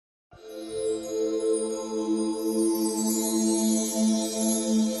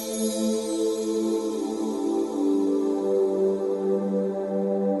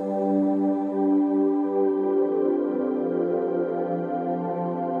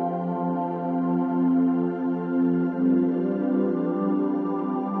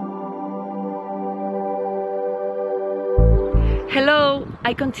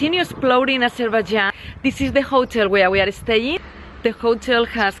I continue exploring Azerbaijan. This is the hotel where we are staying. The hotel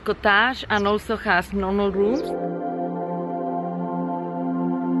has cottage and also has normal rooms.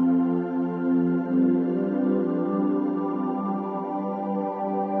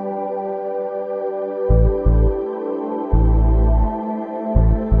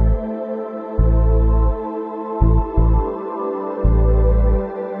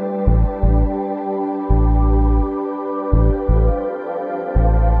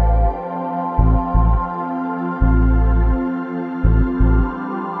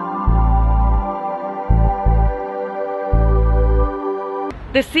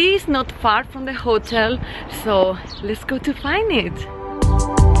 The sea is not far from the hotel, so let's go to find it.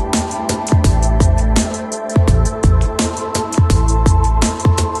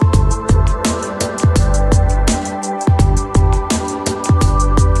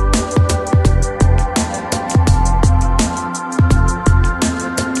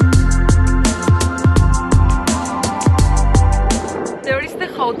 There is the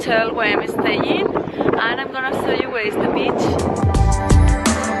hotel where I'm staying, and I'm gonna show you where is the beach.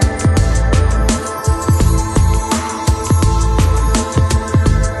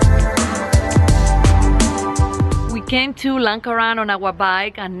 Came to Lankaran on our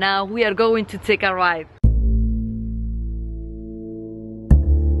bike, and now we are going to take a ride.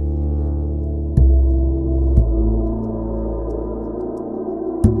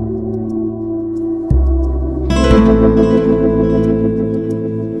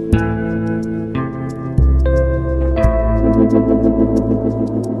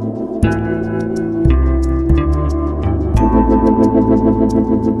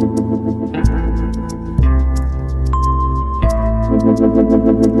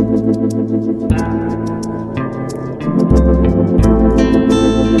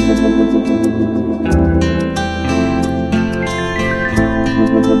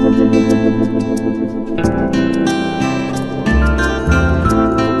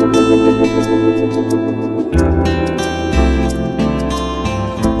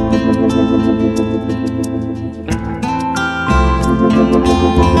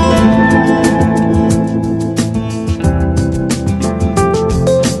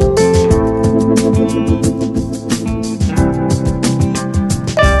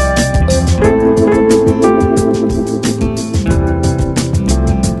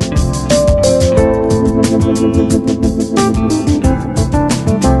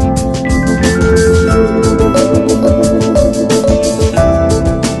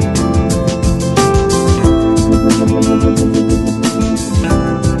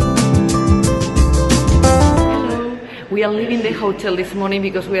 We are leaving the hotel this morning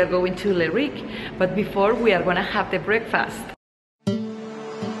because we are going to Lerik, but before we are gonna have the breakfast.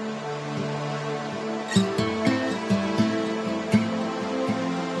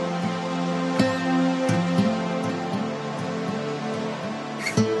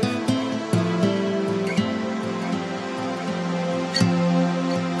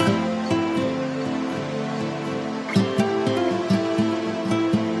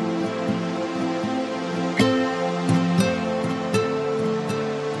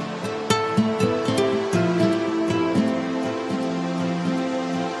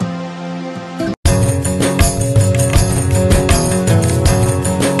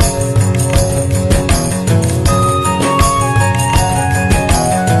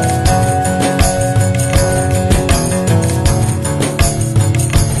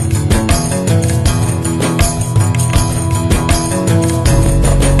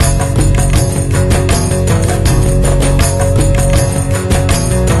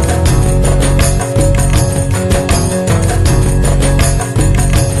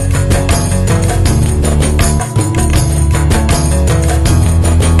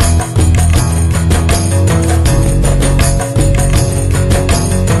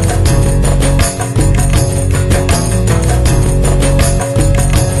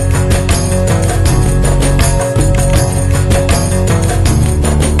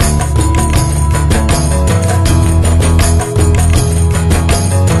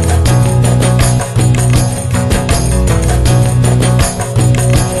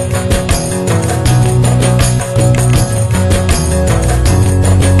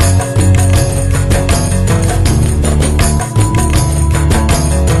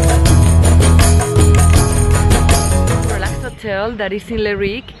 That is in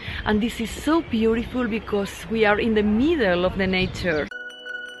Lerik, and this is so beautiful because we are in the middle of the nature.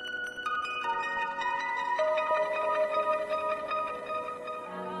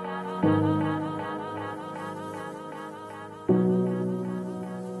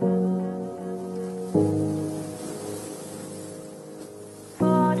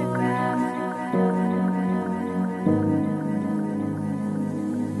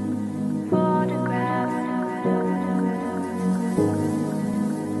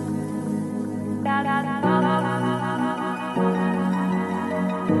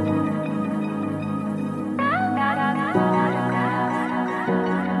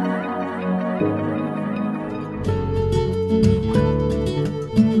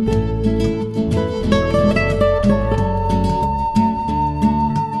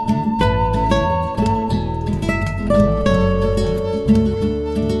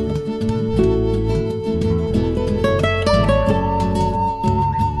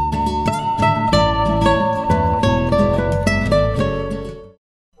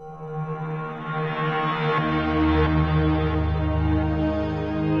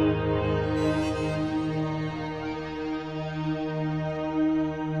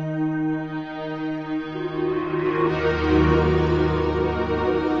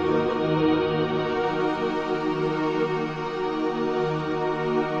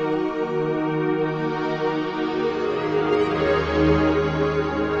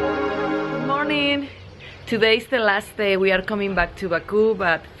 Today is the last day. We are coming back to Baku,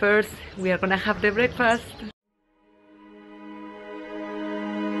 but first we are gonna have the breakfast.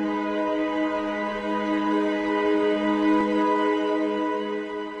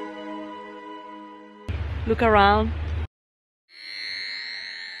 Look around.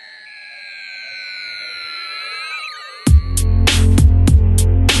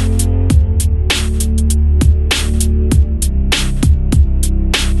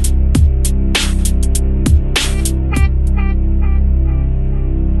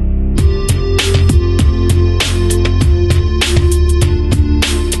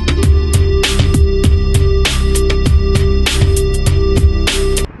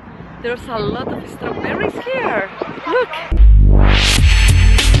 There's a lot of strawberries here.